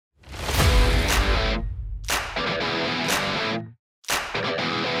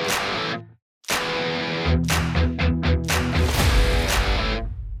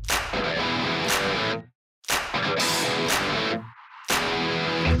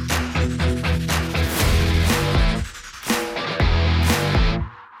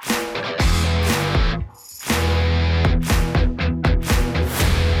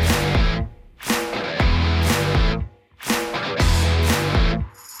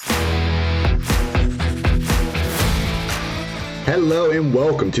Hello and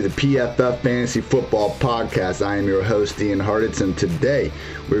welcome to the PFF Fantasy Football Podcast. I am your host, Ian Hartitz, and today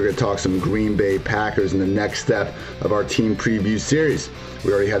we're going to talk some Green Bay Packers in the next step of our team preview series.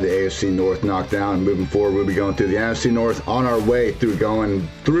 We already had the AFC North knocked down, and moving forward, we'll be going through the NFC North on our way through going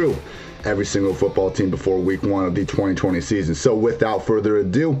through every single football team before week one of the 2020 season. So without further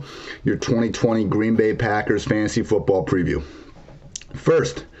ado, your 2020 Green Bay Packers Fantasy Football Preview.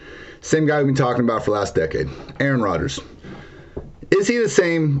 First, same guy we've been talking about for the last decade, Aaron Rodgers. Is he the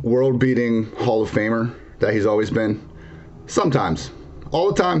same world-beating Hall of Famer that he's always been? Sometimes.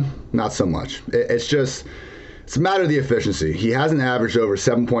 All the time, not so much. It's a matter of the efficiency. He hasn't averaged over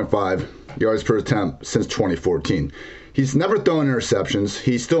 7.5 yards per attempt since 2014. He's never thrown interceptions.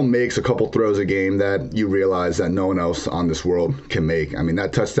 He still makes a couple throws a game that you realize that no one else on this world can make. I mean,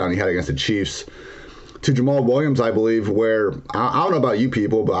 that touchdown he had against the Chiefs to Jamal Williams, I believe, where, I don't know about you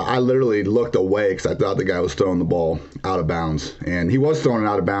people, but I literally looked away because I thought the guy was throwing the ball out of bounds. And he was throwing it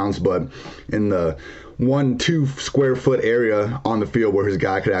out of bounds, but in the 1-2 square foot area on the field where his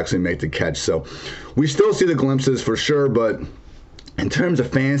guy could actually make the catch. So we still see the glimpses for sure, but in terms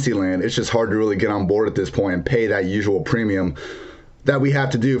of fantasy land, it's just hard to really get on board at this point and pay that usual premium that we have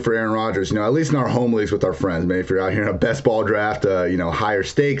to do for Aaron Rodgers, at least in our home leagues with our friends. Maybe if you're out here in a best ball draft, higher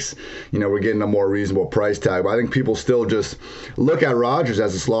stakes, we're getting a more reasonable price tag. But I think people still just look at Rodgers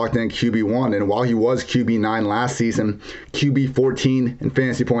as this locked-in QB1. And while he was QB9 last season, QB14 in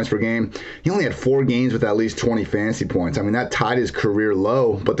fantasy points per game, he only had 4 games with at least 20 fantasy points. I mean, that tied his career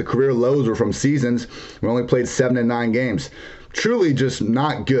low, but the career lows were from seasons where he only played 7 and 9 games. Truly just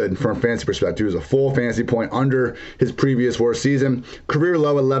not good from a fantasy perspective. He was a full fantasy point under his previous worst season. Career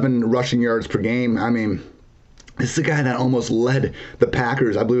low 11 rushing yards per game. I mean, this is a guy that almost led the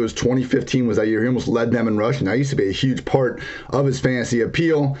Packers. I believe it was 2015 was that year. He almost led them in rushing. That used to be a huge part of his fantasy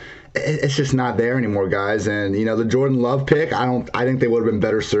appeal. It's just not there anymore, guys. And, the Jordan Love pick, I think they would have been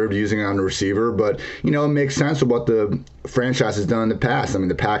better served using it on the receiver. But, it makes sense with what the franchise has done in the past. I mean,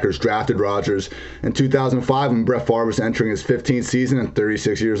 the Packers drafted Rodgers in 2005 when Brett Favre was entering his 15th season and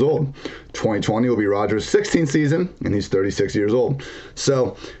 36 years old. 2020 will be Rodgers' 16th season, and he's 36 years old.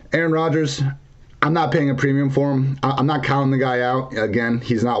 So, Aaron Rodgers, I'm not paying a premium for him. I'm not counting the guy out. Again,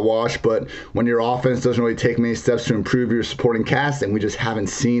 he's not washed, but when your offense doesn't really take many steps to improve your supporting cast, and we just haven't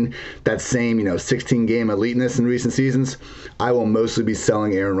seen that same, 16-game eliteness in recent seasons, I will mostly be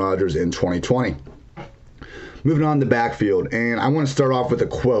selling Aaron Rodgers in 2020. Moving on to the backfield, and I want to start off with a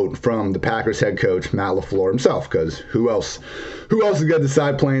quote from the Packers head coach, Matt LaFleur himself, because who else is going to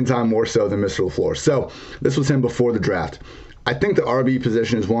decide playing time more so than Mr. LaFleur? So this was him before the draft. I think the RB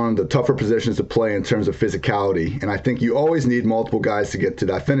position is one of the tougher positions to play in terms of physicality, and I think you always need multiple guys to get to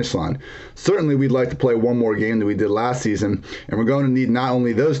that finish line. Certainly, we'd like to play one more game than we did last season, and we're going to need not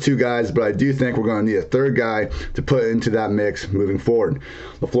only those 2 guys, but I do think we're going to need a 3rd guy to put into that mix moving forward.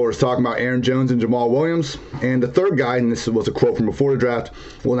 LaFleur is talking about Aaron Jones and Jamal Williams, and the 3rd guy, and this was a quote from before the draft,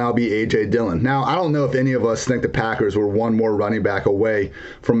 will now be A.J. Dillon. Now, I don't know if any of us think the Packers were one more running back away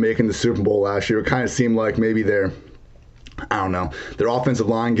from making the Super Bowl last year. It kind of seemed like maybe their offensive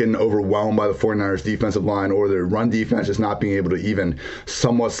line getting overwhelmed by the 49ers defensive line, or their run defense just not being able to even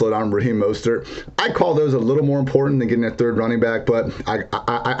somewhat slow down Raheem Mostert. I call those a little more important than getting a 3rd running back, but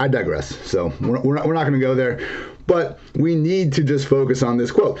I digress. So we're not going to go there. But we need to just focus on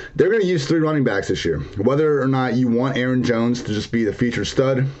this quote. They're going to use 3 running backs this year. Whether or not you want Aaron Jones to just be the featured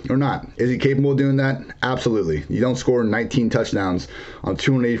stud or not. Is he capable of doing that? Absolutely. You don't score 19 touchdowns on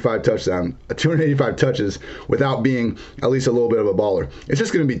 285 touches without being at least a little bit of a baller. It's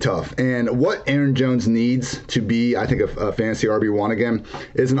just going to be tough. And what Aaron Jones needs to be, I think, a fantasy RB1 again,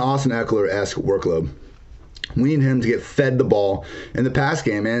 is an Austin Eckler-esque workload. We need him to get fed the ball in the pass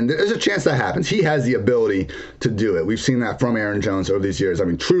game, and there's a chance that happens. He has the ability to do it. We've seen that from Aaron Jones over these years. I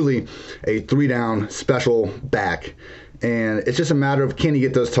mean, truly a 3-down special back, and it's just a matter of can he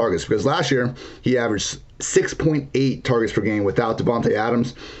get those targets, because last year he averaged 6.8 targets per game without Davante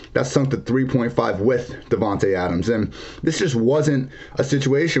Adams. That sunk to 3.5 with Davante Adams, and this just wasn't a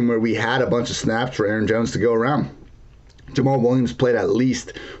situation where we had a bunch of snaps for Aaron Jones to go around. Jamal Williams played at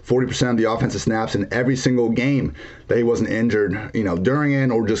least 40% of the offensive snaps in every single game that he wasn't injured, during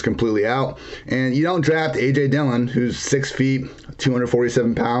it or just completely out. And you don't draft A.J. Dillon, who's 6 feet,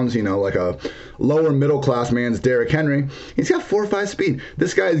 247 pounds, like a lower middle class man's Derrick Henry. He's got 4.5 speed.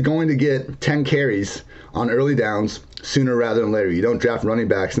 This guy is going to get 10 carries on early downs sooner rather than later. You don't draft running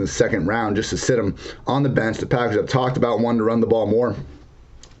backs in the 2nd round just to sit them on the bench. The Packers have talked about wanting to run the ball more.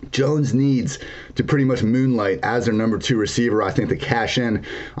 Jones needs to pretty much moonlight as their number 2 receiver, I think, to cash in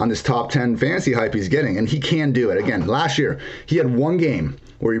on this top 10 fantasy hype he's getting, and he can do it. Again, last year, he had 1 game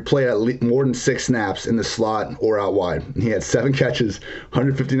where he played more than 6 snaps in the slot or out wide. He had 7 catches,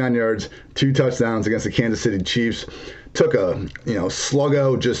 159 yards, 2 touchdowns against the Kansas City Chiefs. Took a,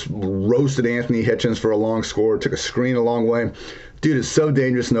 sluggo, just roasted Anthony Hitchens for a long score, took a screen a long way. Dude is so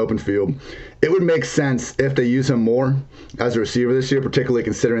dangerous in open field. It would make sense if they use him more as a receiver this year, particularly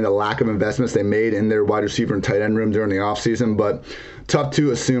considering the lack of investments they made in their wide receiver and tight end room during the offseason, but tough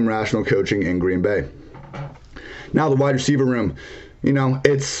to assume rational coaching in Green Bay. Now the wide receiver room,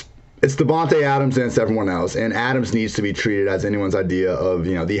 it's Davante Adams and it's everyone else, and Adams needs to be treated as anyone's idea of,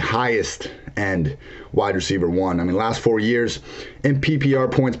 the highest end wide receiver 1. I mean, last 4 years in PPR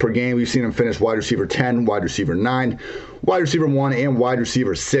points per game, we've seen him finish wide receiver 10, wide receiver 9, wide receiver 1, and wide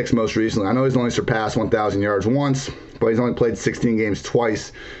receiver 6 most recently. I know he's only surpassed 1,000 yards once, but he's only played 16 games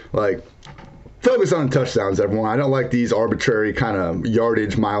twice. Focus on touchdowns, everyone. I don't like these arbitrary kind of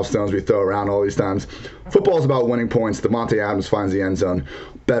yardage milestones we throw around all these times. Football is about winning points. Davante Adams finds the end zone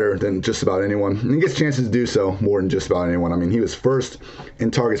better than just about anyone. And he gets chances to do so more than just about anyone. I mean, he was first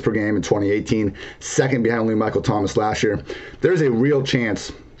in targets per game in 2018, second behind only Michael Thomas last year. There's a real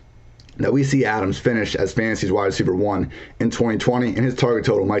chance that we see Adams finish as fantasy's wide receiver 1 in 2020, and his target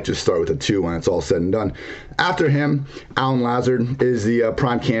total might just start with a 2 when it's all said and done. After him, Allen Lazard is the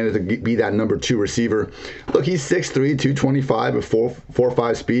prime candidate to be that number 2 receiver. Look, he's 6'3", 225 with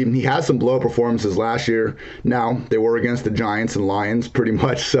 4.5 speed. He had some blow performances last year. Now, they were against the Giants and Lions pretty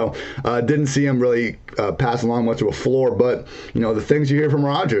much, so didn't see him really pass along much of a floor. But, the things you hear from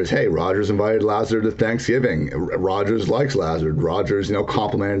Rodgers, hey, Rodgers invited Lazard to Thanksgiving. Rodgers likes Lazard. Rodgers,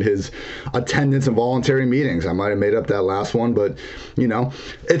 complimented his attendance in voluntary meetings. I might have made up that last one, but,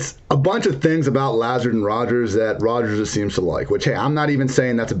 it's a bunch of things about Lazard and Rodgers that Rodgers just seems to like, which, hey, I'm not even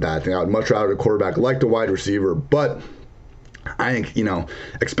saying that's a bad thing. I would much rather a quarterback like the wide receiver, but I think,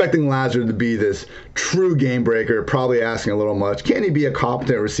 expecting Lazard to be this true game breaker, probably asking a little much. Can he be a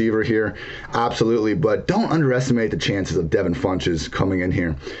competent receiver here? Absolutely, but don't underestimate the chances of Devin Funchess coming in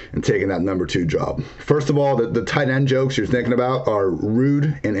here and taking that number 2 job. First of all, the tight end jokes you're thinking about are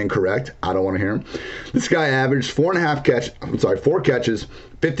rude and incorrect. I don't want to hear them. This guy averaged 4 catches,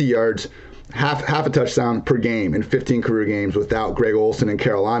 50 yards, half a touchdown per game in 15 career games without Greg Olsen in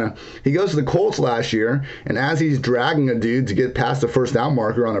Carolina. He goes to the Colts last year, and as he's dragging a dude to get past the first down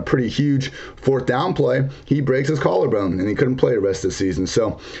marker on a pretty huge 4th down play, he breaks his collarbone, and he couldn't play the rest of the season.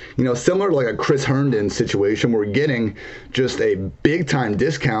 So, similar to like a Chris Herndon situation, we're getting just a big-time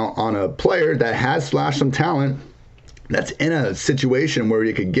discount on a player that has flashed some talent, that's in a situation where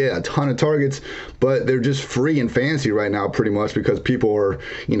you could get a ton of targets, but they're just free in fantasy right now pretty much because people are,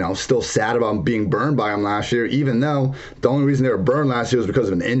 still sad about being burned by him last year, even though the only reason they were burned last year was because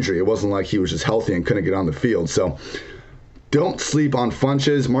of an injury. It wasn't like he was just healthy and couldn't get on the field. So don't sleep on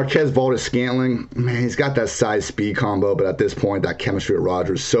Funchess. Marquez Valdes-Scantling, man, he's got that size-speed combo, but at this point, that chemistry at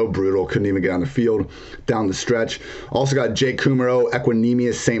Rodgers so brutal, couldn't even get on the field down the stretch. Also got Jake Kumerow,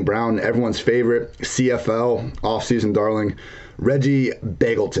 Equanimeous St. Brown, everyone's favorite, CFL, offseason darling, Reggie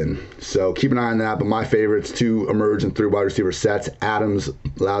Begelton. So keep an eye on that, but my favorites to emerge in 3 wide receiver sets, Adams,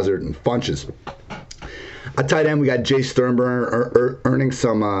 Lazard, and Funchess. At tight end, we got Jay Sternberger earning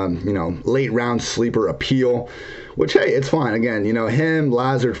some, late round sleeper appeal, which, hey, it's fine. Again, him,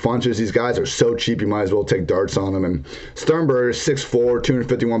 Lazard, Funchess, these guys are so cheap, you might as well take darts on them. And Sternberger, 6'4",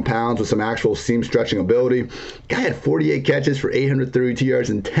 251 pounds with some actual seam stretching ability. Guy had 48 catches for 832 yards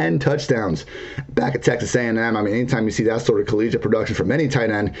and 10 touchdowns back at Texas A&M. I mean, anytime you see that sort of collegiate production from any tight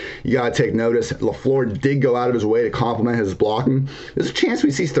end, you got to take notice. LaFleur did go out of his way to compliment his blocking. There's a chance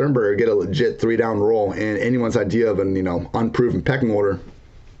we see Sternberger get a legit 3-down role in anyone's idea of an, unproven pecking order.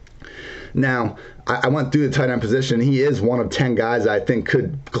 Now, I went through the tight end position. He is one of 10 guys I think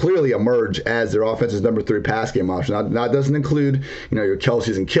could clearly emerge as their offense's number 3 pass game option. Now, that doesn't include, your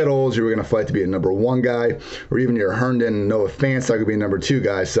Kelce's and Kittles. You were going to fight to be a number 1 guy, or even your Herndon and Noah Fant that could be a number 2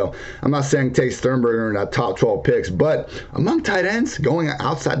 guy. So I'm not saying take Sternberger in that top 12 picks, but among tight ends, going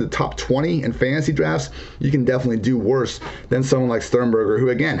outside the top 20 in fantasy drafts, you can definitely do worse than someone like Sternberger, who,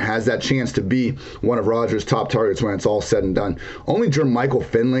 again, has that chance to be one of Rodgers' top targets when it's all said and done. Only Jermichael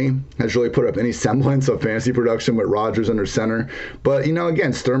Finley has really put up any semblance of fantasy production with Rodgers under center. But,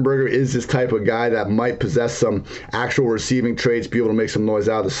 again, Sternberger is this type of guy that might possess some actual receiving traits, be able to make some noise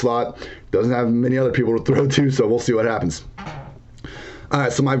out of the slot. Doesn't have many other people to throw to, so we'll see what happens. All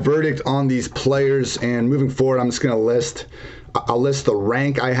right, so my verdict on these players, and moving forward, I'm just going to list I'll list the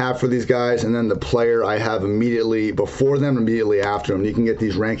rank I have for these guys and then the player I have immediately before them, immediately after them. You can get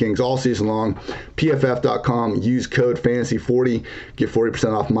these rankings all season long. PFF.com, use code FANTASY40, get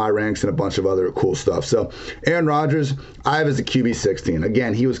 40% off my ranks and a bunch of other cool stuff. So Aaron Rodgers, I have as a QB 16.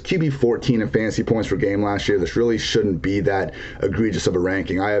 Again, he was QB 14 in fantasy points per game last year. This really shouldn't be that egregious of a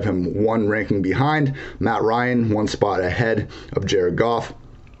ranking. I have him one ranking behind Matt Ryan, one spot ahead of Jared Goff.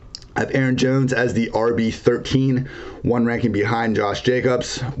 I have Aaron Jones as the RB13, one ranking behind Josh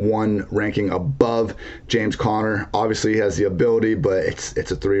Jacobs, one ranking above James Conner. Obviously, he has the ability, but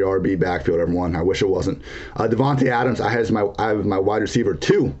it's a 3 RB backfield, everyone. I wish it wasn't. Devontae Adams, I have my wide receiver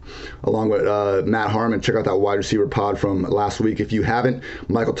 2, along with Matt Harmon. Check out that wide receiver pod from last week if you haven't.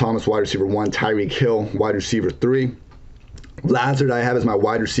 Michael Thomas, wide receiver 1, Tyreek Hill, wide receiver 3. Lazard I have as my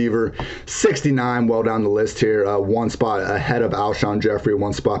wide receiver 69, well down the list here, one spot ahead of Alshon Jeffrey,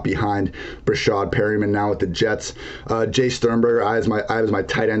 one spot behind Brashad Perryman now with the Jets. Jay Sternberger I have as my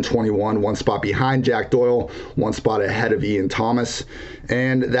tight end 21, one spot behind Jack Doyle, one spot ahead of Ian Thomas.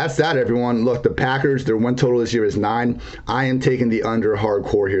 And that's that, everyone. Look, the Packers, their win total this year is 9. I am taking the under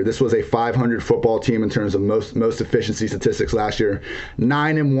hardcore here. This was a 500 football team in terms of most efficiency statistics last year.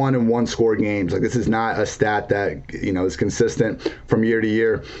 9-1 in one-score games. Like, this is not a stat that, is consistent from year to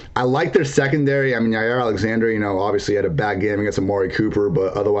year. I like their secondary. I mean, Jair Alexander, obviously had a bad game against Amari Cooper,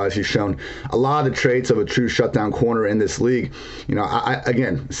 but otherwise he's shown a lot of the traits of a true shutdown corner in this league.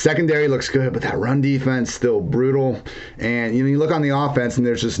 Again, secondary looks good, but that run defense still brutal. And, you look on the offense, and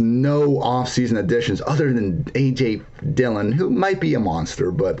there's just no offseason additions other than A.J. Dillon, who might be a monster,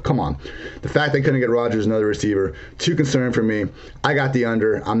 but come on. The fact they couldn't get Rodgers another receiver, too concerning for me. I got the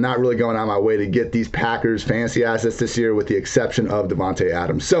under. I'm not really going out of my way to get these Packers fantasy assets this year with the exception of Devontae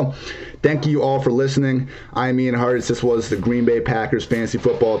Adams. So thank you all for listening. I'm Ian Hartitz. This was the Green Bay Packers fantasy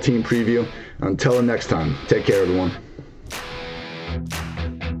football team preview. Until next time, take care, everyone.